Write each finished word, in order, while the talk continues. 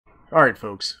Alright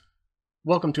folks,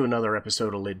 welcome to another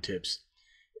episode of Lid Tips.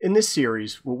 In this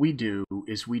series, what we do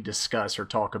is we discuss or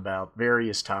talk about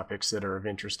various topics that are of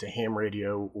interest to ham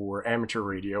radio or amateur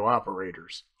radio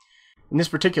operators. In this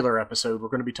particular episode, we're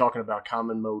going to be talking about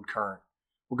common mode current.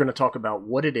 We're going to talk about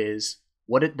what it is,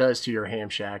 what it does to your ham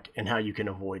shack, and how you can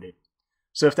avoid it.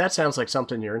 So if that sounds like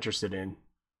something you're interested in,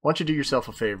 why don't you do yourself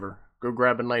a favor, go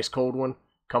grab a nice cold one,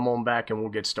 come on back and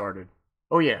we'll get started.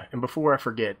 Oh yeah, and before I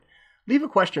forget, leave a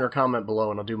question or comment below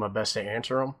and I'll do my best to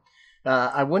answer them.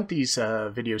 I want these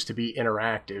videos to be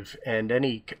interactive, and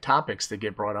any topics that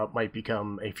get brought up might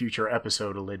become a future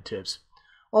episode of Lid Tips.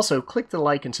 Also, click the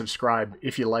like and subscribe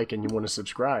if you like and you want to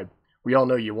subscribe. We all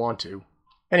know you want to.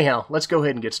 Anyhow, let's go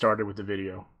ahead and get started with the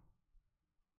video.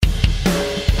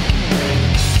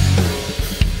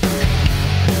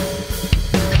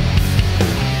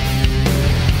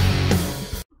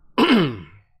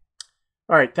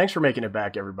 Alright, thanks for making it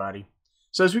back, everybody.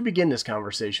 So as we begin this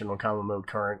conversation on common mode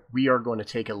current, we are going to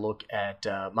take a look at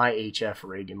my HF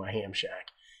rig in my ham shack.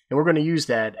 And we're going to use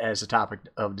that as a topic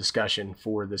of discussion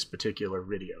for this particular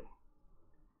video.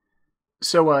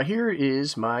 So here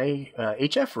is my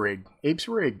HF rig, Ape's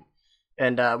rig.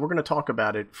 And we're going to talk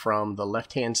about it from the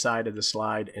left-hand side of the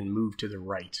slide and move to the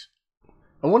right.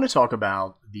 I want to talk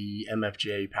about the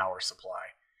MFJ power supply.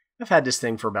 I've had this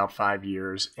thing for about 5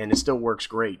 years and it still works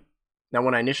great. Now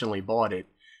when I initially bought it,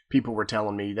 people were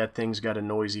telling me that thing's got a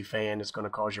noisy fan, it's going to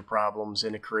cause you problems,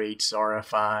 and it creates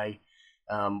RFI,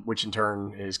 which in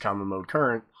turn is common mode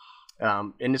current,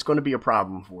 and it's going to be a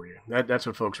problem for you. That's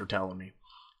what folks were telling me.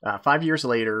 5 years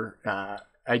later,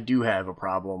 I do have a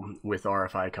problem with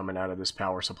RFI coming out of this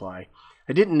power supply.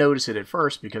 I didn't notice it at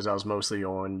first because I was mostly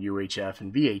on UHF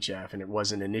and VHF, and it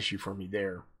wasn't an issue for me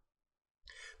there.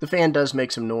 The fan does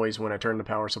make some noise when I turn the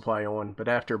power supply on, but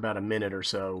after about a minute or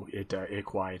so, it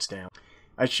quiets down.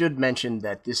 I should mention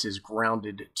that this is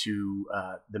grounded to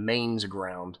the mains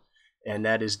ground, and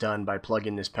that is done by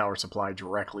plugging this power supply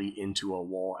directly into a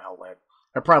wall outlet.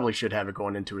 I probably should have it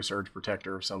going into a surge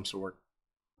protector of some sort.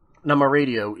 Now my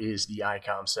radio is the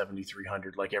ICOM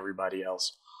 7300 like everybody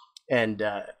else, and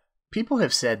people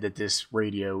have said that this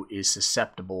radio is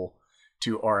susceptible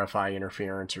to RFI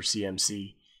interference or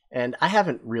CMC, and I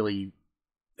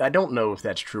don't know if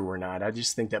that's true or not. I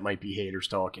just think that might be haters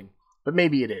talking, but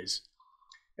maybe it is.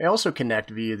 I also connect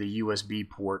via the USB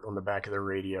port on the back of the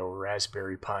radio,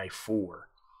 Raspberry Pi 4,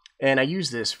 and I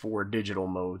use this for digital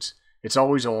modes. It's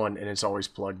always on and it's always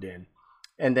plugged in.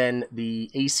 And then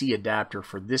the AC adapter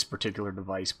for this particular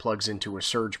device plugs into a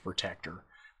surge protector.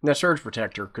 Now, surge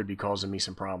protector could be causing me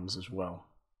some problems as well.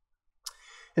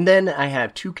 And then I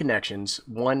have two connections.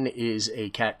 One is a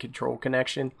cat control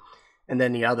connection, and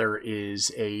then the other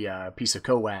is a piece of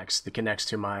coax that connects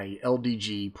to my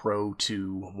LDG Pro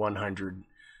 2 100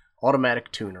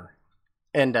 automatic tuner.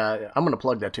 And I'm going to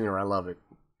plug that tuner. I love it.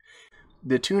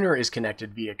 The tuner is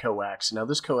connected via coax. Now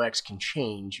this coax can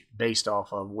change based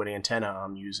off of what antenna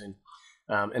I'm using.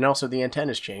 And also the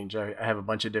antennas change. I have a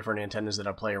bunch of different antennas that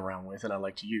I play around with and I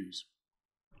like to use.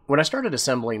 When I started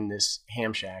assembling this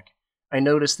ham shack, I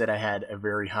noticed that I had a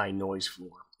very high noise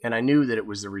floor. And I knew that it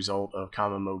was the result of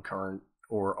common mode current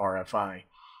or RFI.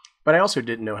 But I also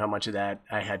didn't know how much of that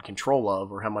I had control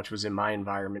of or how much was in my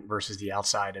environment versus the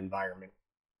outside environment,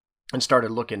 and started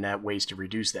looking at ways to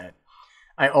reduce that.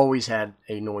 I always had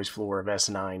a noise floor of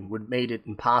S9, which made it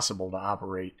impossible to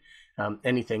operate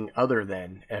anything other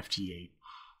than FT8.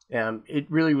 It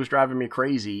really was driving me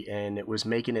crazy, and it was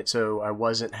making it so I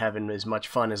wasn't having as much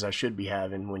fun as I should be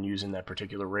having when using that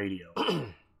particular radio.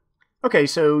 Okay,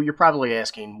 so you're probably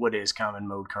asking, what is common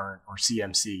mode current, or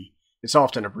CMC? It's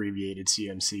often abbreviated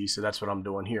CMC, so that's what I'm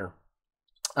doing here.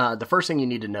 The first thing you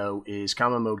need to know is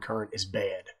common mode current is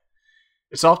bad.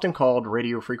 It's often called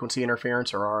radio frequency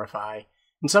interference, or RFI.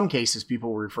 In some cases,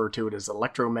 people refer to it as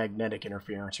electromagnetic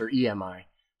interference, or EMI,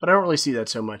 but I don't really see that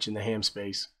so much in the ham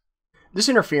space. This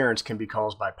interference can be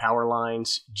caused by power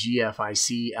lines,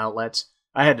 GFIC outlets.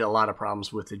 I had a lot of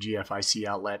problems with the GFIC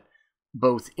outlet,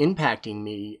 both impacting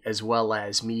me as well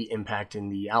as me impacting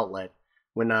the outlet.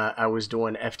 When I was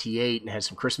doing FT8 and had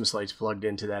some Christmas lights plugged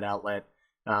into that outlet,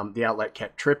 the outlet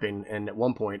kept tripping, and at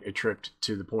one point it tripped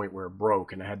to the point where it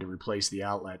broke and I had to replace the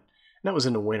outlet. And that was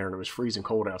in the winter and it was freezing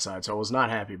cold outside, so I was not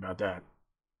happy about that.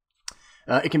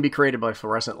 It can be created by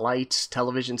fluorescent lights,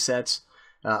 television sets,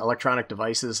 electronic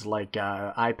devices like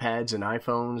iPads and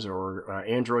iPhones or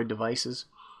Android devices,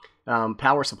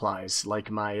 power supplies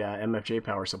like my MFJ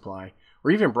power supply,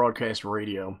 or even broadcast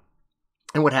radio.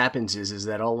 And what happens is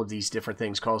that all of these different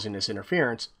things causing this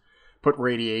interference put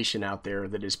radiation out there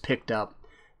that is picked up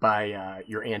by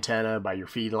your antenna, by your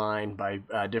feed line, by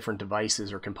different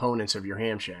devices or components of your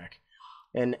ham shack.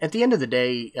 And at the end of the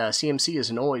day, CMC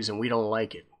is noise and we don't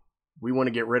like it. We want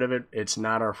to get rid of it. It's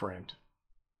not our friend.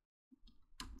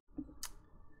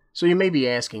 So you may be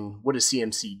asking, what does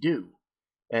CMC do?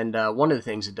 And one of the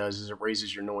things it does is it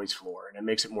raises your noise floor and it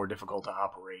makes it more difficult to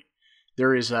operate.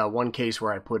 There is one case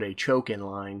where I put a choke in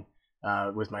line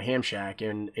with my ham shack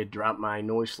and it dropped my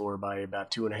noise floor by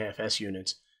about 2.5 S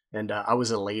units. And I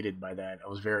was elated by that. I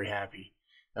was very happy.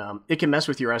 It can mess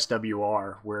with your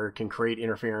SWR, where it can create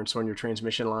interference on your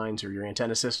transmission lines or your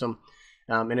antenna system.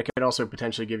 And it can also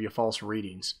potentially give you false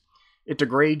readings. It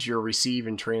degrades your receive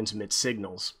and transmit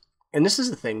signals. And this is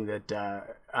the thing that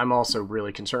I'm also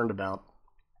really concerned about,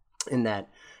 in that,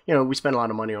 you know, we spend a lot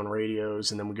of money on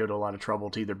radios and then we go to a lot of trouble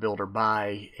to either build or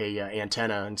buy a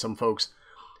antenna, and some folks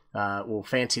will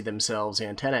fancy themselves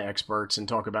antenna experts and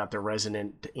talk about the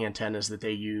resonant antennas that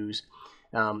they use,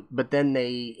 but then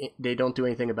they don't do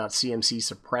anything about CMC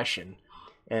suppression,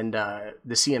 and the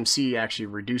CMC actually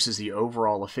reduces the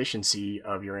overall efficiency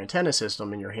of your antenna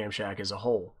system and your ham shack as a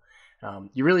whole.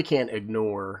 You really can't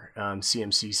ignore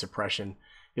CMC suppression.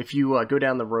 If you go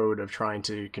down the road of trying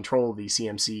to control the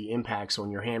CMC impacts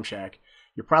on your ham shack,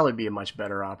 you'll probably be a much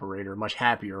better operator, much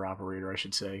happier operator, I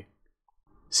should say.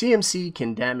 CMC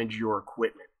can damage your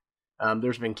equipment.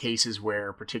 There's been cases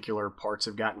where particular parts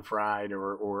have gotten fried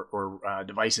or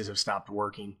devices have stopped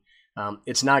working.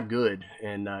 It's not good,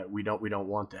 and we don't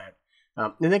want that.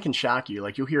 And they can shock you.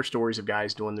 Like, you'll hear stories of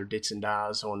guys doing their dits and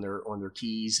das on their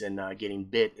keys and getting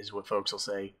bit, is what folks will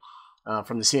say.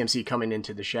 From the CMC coming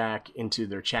into the shack, into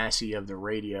their chassis of the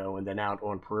radio, and then out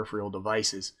on peripheral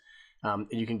devices. And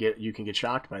you can get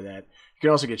shocked by that. You can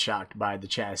also get shocked by the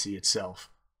chassis itself.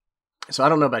 So I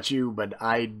don't know about you, but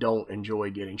I don't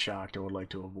enjoy getting shocked and would like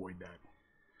to avoid that.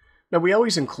 Now, we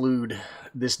always include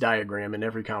this diagram in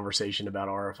every conversation about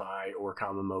RFI or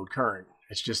common mode current.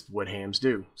 It's just what hams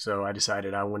do. So I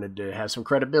decided I wanted to have some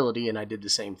credibility, and I did the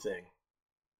same thing.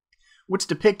 What's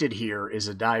depicted here is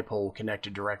a dipole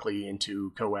connected directly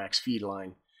into coax feed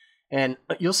line. And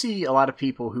you'll see a lot of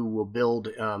people who will build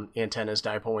antennas,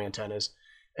 dipole antennas,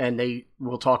 and they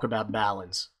will talk about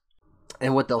Baluns.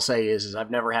 And what they'll say is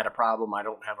I've never had a problem, I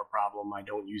don't have a problem, I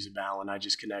don't use a Balun, I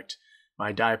just connect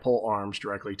my dipole arms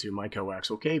directly to my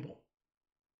coaxial cable.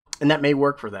 And that may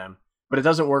work for them, but it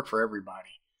doesn't work for everybody.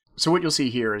 So what you'll see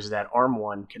here is that arm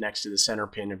 1 connects to the center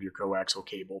pin of your coaxial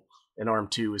cable, and arm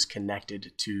 2 is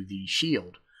connected to the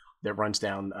shield that runs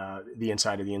down the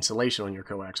inside of the insulation on your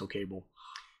coaxial cable.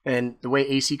 And the way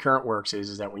AC current works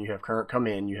is that when you have current come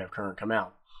in, you have current come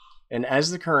out. And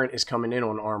as the current is coming in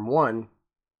on arm 1,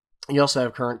 you also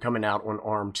have current coming out on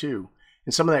arm 2.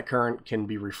 And some of that current can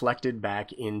be reflected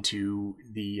back into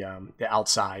the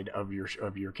outside of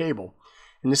your cable.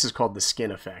 And this is called the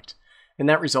skin effect. And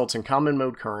that results in common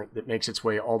mode current that makes its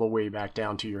way all the way back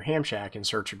down to your ham shack in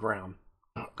search of ground.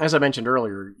 As I mentioned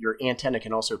earlier, your antenna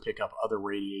can also pick up other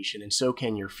radiation, and so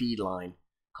can your feed line,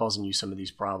 causing you some of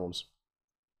these problems.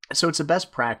 So it's the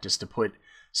best practice to put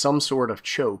some sort of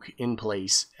choke in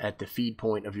place at the feed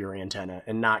point of your antenna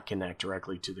and not connect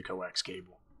directly to the coax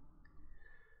cable.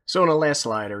 So in the last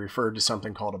slide, I referred to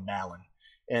something called a Balun.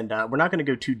 And we're not going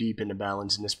to go too deep into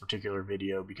Baluns in this particular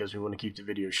video because we want to keep the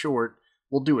video short.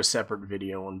 We'll do a separate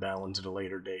video on Baluns at a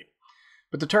later date.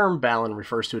 But the term Balun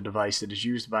refers to a device that is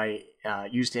used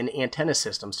in antenna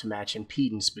systems to match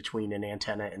impedance between an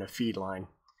antenna and a feed line.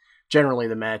 Generally,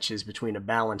 the match is between a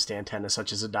balanced antenna,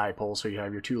 such as a dipole, so you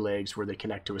have your two legs where they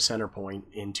connect to a center point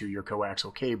into your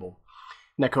coaxial cable.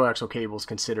 And that coaxial cable is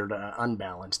considered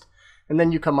unbalanced. And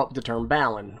then you come up with the term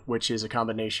Balun, which is a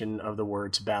combination of the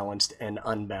words balanced and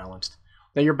unbalanced.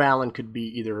 Now, your Balun could be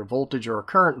either a voltage or a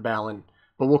current Balun,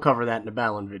 but we'll cover that in a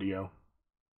Balun video.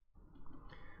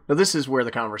 Now, this is where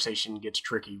the conversation gets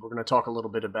tricky. We're going to talk a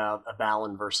little bit about a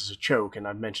Balun versus a choke, and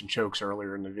I've mentioned chokes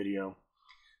earlier in the video.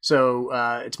 So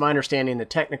it's my understanding that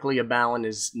technically a Balun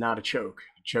is not a choke.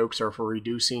 Chokes are for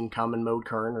reducing common mode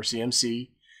current, or CMC,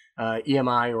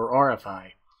 EMI, or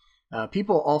RFI.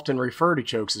 People often refer to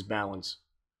chokes as Baluns.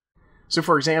 So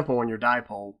for example, on your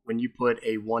dipole, when you put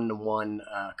a 1-to-1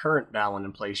 current Balun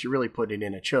in place, you really put it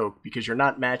in a choke because you're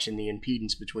not matching the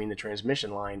impedance between the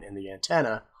transmission line and the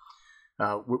antenna.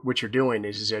 What you're doing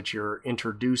is that you're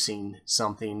introducing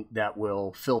something that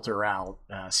will filter out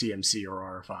CMC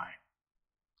or RFI.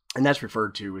 And that's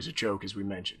referred to as a choke, as we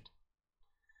mentioned.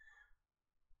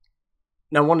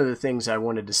 Now, one of the things I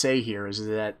wanted to say here is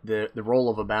that the role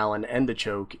of a Balun and the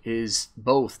choke is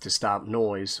both to stop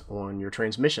noise on your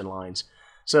transmission lines.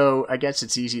 So I guess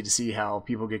it's easy to see how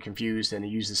people get confused and they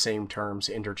use the same terms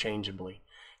interchangeably.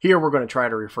 Here we're going to try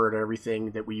to refer to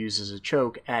everything that we use as a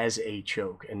choke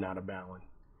and not a Balun.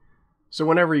 So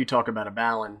whenever you talk about a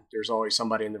Balun, there's always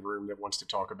somebody in the room that wants to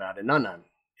talk about an unun.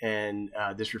 And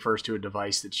this refers to a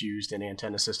device that's used in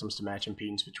antenna systems to match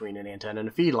impedance between an antenna and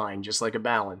a feed line, just like a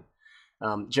Balun.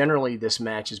 Generally, this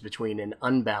matches between an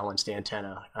unbalanced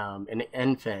antenna, an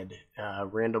end-fed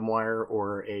random wire,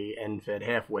 or a end-fed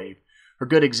half wave, are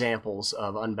good examples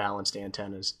of unbalanced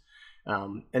antennas.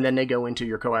 And then they go into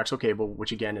your coaxial cable,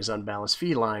 which again is unbalanced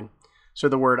feed line. So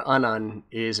the word unun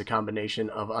is a combination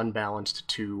of unbalanced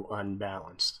to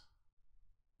unbalanced.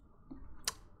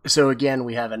 So again,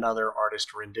 we have another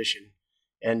artist rendition,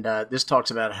 and this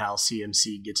talks about how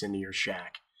CMC gets into your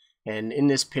shack. And in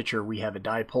this picture, we have a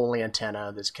dipole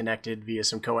antenna that's connected via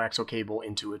some coaxial cable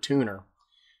into a tuner.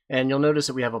 And you'll notice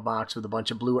that we have a box with a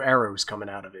bunch of blue arrows coming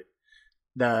out of it.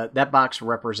 That box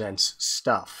represents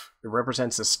stuff. It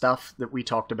represents the stuff that we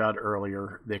talked about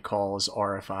earlier that cause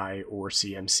RFI or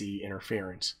CMC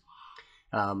interference.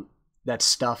 That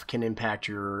stuff can impact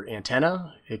your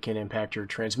antenna. It can impact your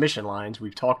transmission lines.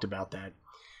 We've talked about that.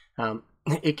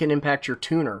 It can impact your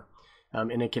tuner,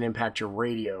 and it can impact your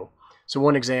radio. So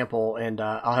one example, and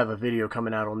I'll have a video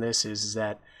coming out on this, is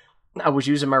that I was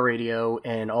using my radio,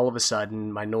 and all of a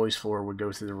sudden my noise floor would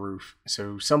go through the roof.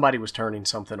 So somebody was turning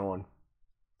something on,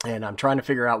 and I'm trying to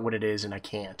figure out what it is, and I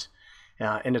can't.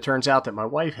 And it turns out that my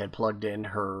wife had plugged in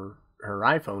her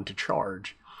iPhone to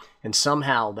charge, and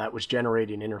somehow that was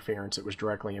generating interference that was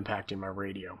directly impacting my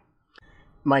radio.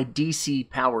 My DC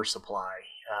power supply,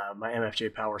 my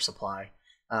MFJ power supply,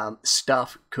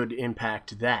 stuff could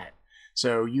impact that.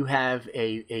 So you have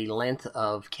a length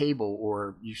of cable,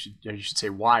 or you should say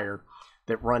wire,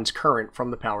 that runs current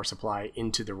from the power supply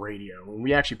into the radio. And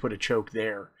we actually put a choke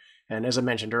there. And as I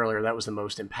mentioned earlier, that was the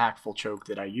most impactful choke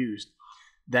that I used.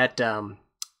 That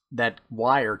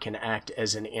wire can act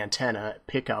as an antenna,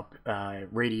 pick up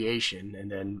radiation,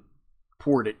 and then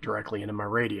port it directly into my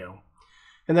radio.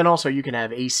 And then also you can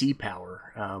have AC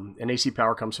power. And AC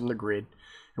power comes from the grid.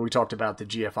 And we talked about the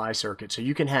GFI circuit. So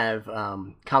you can have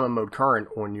common mode current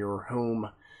on your home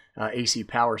AC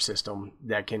power system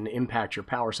that can impact your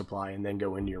power supply and then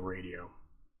go into your radio.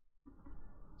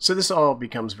 So this all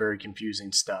becomes very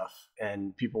confusing stuff.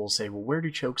 And people will say, well, where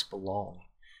do chokes belong?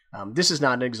 This is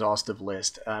not an exhaustive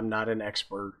list. I'm not an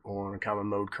expert on common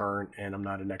mode current, and I'm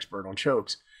not an expert on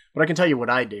chokes. But I can tell you what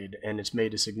I did, and it's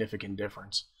made a significant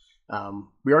difference.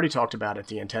 We already talked about it,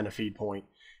 the antenna feed point.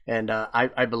 And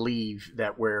I believe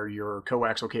that where your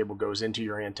coaxial cable goes into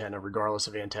your antenna, regardless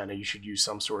of antenna, you should use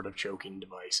some sort of choking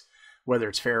device. Whether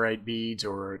it's ferrite beads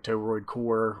or a toroid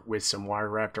core with some wire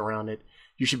wrapped around it,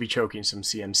 you should be choking some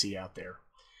CMC out there.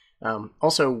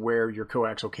 Also, where your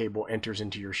coaxial cable enters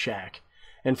into your shack.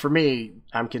 And for me,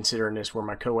 I'm considering this where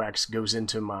my coax goes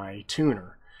into my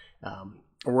tuner.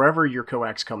 Wherever your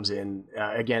coax comes in,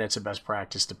 again, it's a best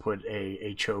practice to put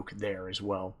a choke there as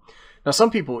well. Now, some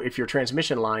people, if your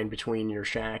transmission line between your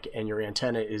shack and your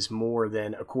antenna is more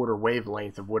than a quarter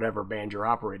wavelength of whatever band you're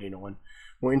operating on,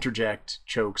 will interject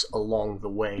chokes along the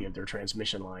way of their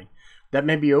transmission line. That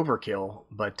may be overkill,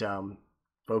 but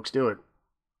folks do it.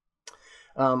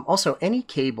 Also, any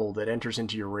cable that enters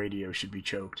into your radio should be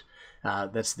choked.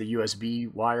 That's the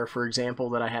USB wire, for example,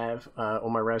 that I have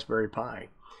on my Raspberry Pi.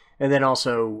 And then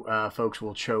also, folks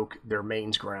will choke their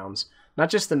mains grounds. Not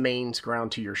just the mains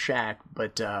ground to your shack,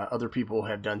 but other people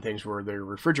have done things where their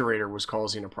refrigerator was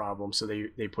causing a problem, so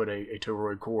they put a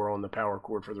toroid core on the power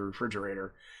cord for the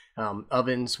refrigerator.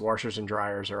 Ovens, washers, and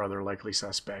dryers are other likely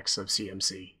suspects of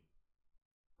CMC.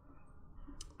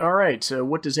 Alright, so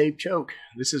what does Ape choke?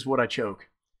 This is what I choke.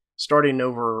 Starting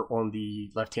over on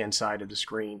the left-hand side of the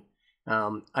screen,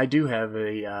 I do have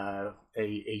a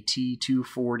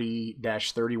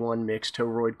T240-31 mixed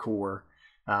toroid core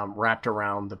wrapped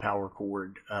around the power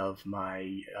cord of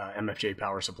my MFJ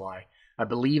power supply. I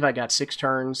believe I got 6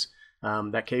 turns.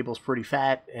 That cable's pretty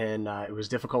fat, and it was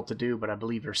difficult to do, but I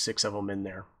believe there's 6 of them in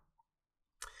there.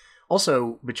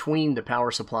 Also, between the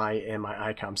power supply and my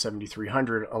ICOM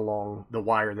 7300 along the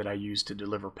wire that I use to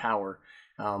deliver power,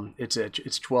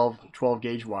 it's 12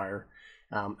 gauge wire.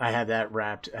 I have that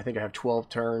wrapped. I think I have 12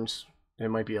 turns. It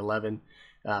might be 11.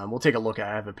 We'll take a look at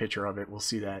it. I have a picture of it. We'll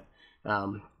see that.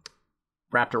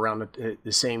 Wrapped around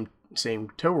the same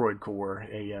toroid core,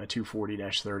 a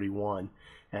 240-31.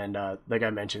 And like I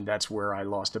mentioned, that's where I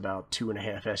lost about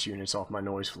 2.5 S units off my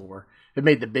noise floor. It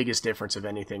made the biggest difference of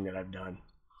anything that I've done.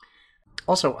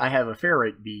 Also, I have a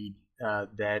ferrite bead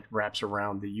that wraps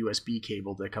around the USB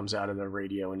cable that comes out of the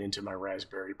radio and into my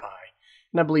Raspberry Pi.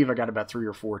 And I believe I got about 3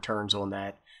 or 4 turns on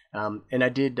that. And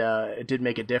it did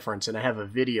make a difference, and I have a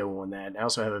video on that. I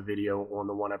also have a video on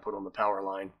the one I put on the power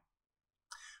line.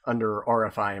 under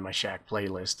RFI and my Shack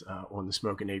playlist on the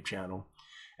TheSmokinApe channel.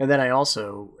 And then I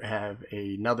also have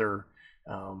another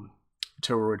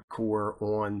toroid core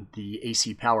on the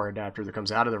AC power adapter that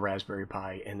comes out of the Raspberry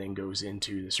Pi and then goes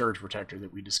into the surge protector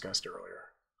that we discussed earlier.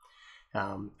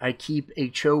 I keep a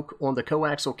choke on the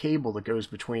coaxial cable that goes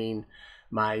between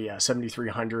my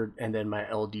 7300 and then my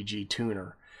LDG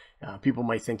tuner. People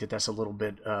might think that that's a little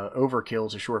bit overkill.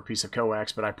 It's a short piece of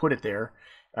coax, but I put it there.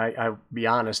 I'll be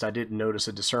honest, I didn't notice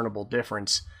a discernible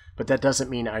difference, but that doesn't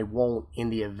mean I won't in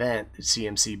the event that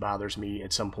CMC bothers me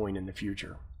at some point in the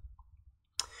future.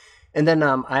 And then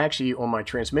I actually, on my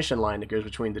transmission line that goes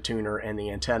between the tuner and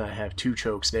the antenna, have two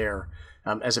chokes there.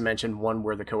 As I mentioned, one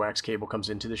where the coax cable comes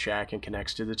into the shack and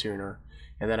connects to the tuner,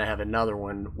 and then I have another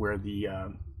one where the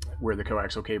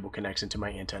coaxial cable connects into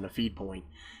my antenna feed point.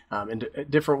 And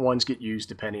different ones get used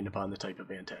depending upon the type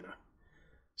of antenna.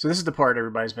 So this is the part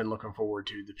everybody's been looking forward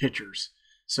to, the pictures.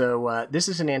 So this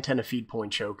is an antenna feed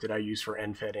point choke that I use for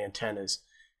end-fed antennas.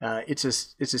 It's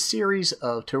a series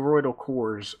of toroidal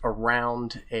cores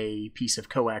around a piece of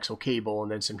coaxial cable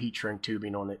and then some heat shrink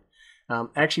tubing on it. I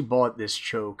actually bought this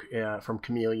choke from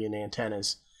Chameleon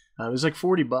Antennas. It was like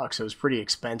 $40, so it was pretty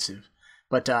expensive.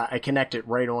 But I connect it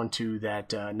right onto that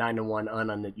 9-to-1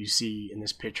 unon that you see in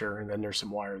this picture, and then there's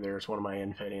some wire there. It's one of my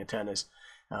end-fed antennas.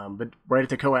 But right at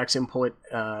the coax input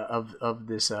of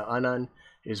this unon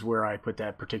is where I put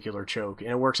that particular choke,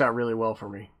 and it works out really well for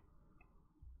me.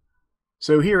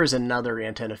 So here is another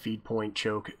antenna feed point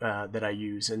choke that I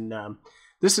use, and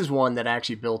this is one that I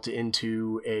actually built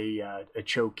into a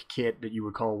choke kit that you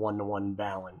would call 1-to-1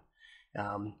 Balun.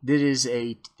 It's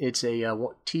a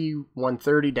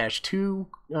T130-2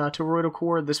 toroidal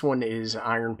core. This one is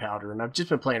iron powder, and I've just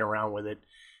been playing around with it.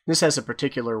 This has a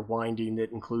particular winding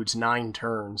that includes 9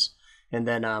 turns, and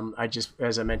then I just,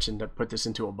 as I mentioned, I put this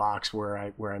into a box where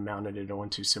I mounted it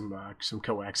onto some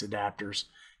coax adapters,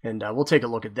 and we'll take a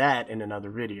look at that in another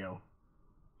video.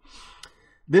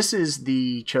 This is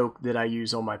the choke that I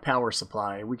use on my power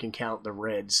supply. We can count the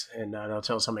reds, and that'll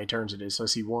tell us how many turns it is. So I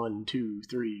see 1, 2,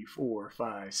 3, 4,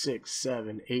 5, 6,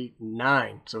 7, 8,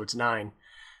 9. So it's 9.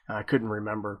 I couldn't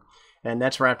remember. And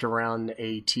that's wrapped around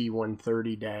a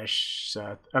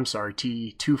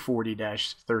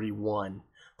T240-31.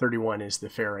 31 is the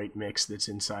ferrite mix that's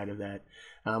inside of that.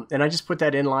 And I just put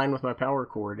that in line with my power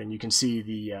cord, and you can see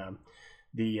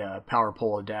the power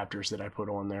pole adapters that I put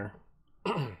on there.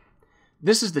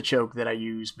 This is the choke that I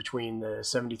use between the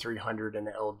 7300 and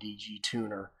the LDG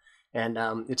tuner, and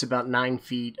it's about 9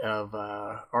 feet of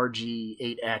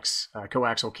RG8X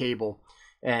coaxial cable,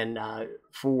 and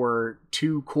for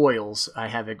 2 coils I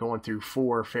have it going through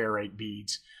 4 ferrite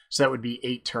beads, so that would be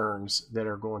 8 turns that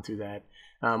are going through that.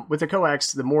 With the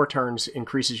coax, the more turns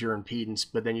increases your impedance,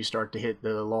 but then you start to hit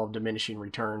the law of diminishing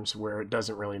returns where it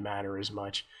doesn't really matter as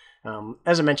much.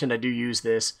 As I mentioned, I do use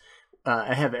this.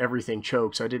 I have everything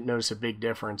choked, so I didn't notice a big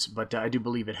difference, but I do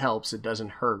believe it helps. It doesn't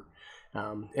hurt.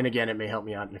 And again, it may help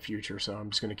me out in the future, so I'm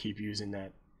just going to keep using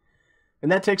that.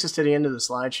 And that takes us to the end of the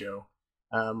slideshow.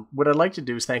 What I'd like to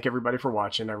do is thank everybody for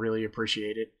watching. I really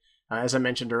appreciate it. As I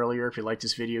mentioned earlier, if you like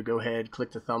this video, go ahead,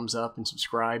 click the thumbs up and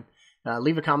subscribe.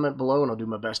 Leave a comment below, and I'll do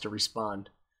my best to respond.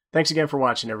 Thanks again for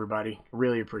watching, everybody. I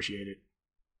really appreciate it.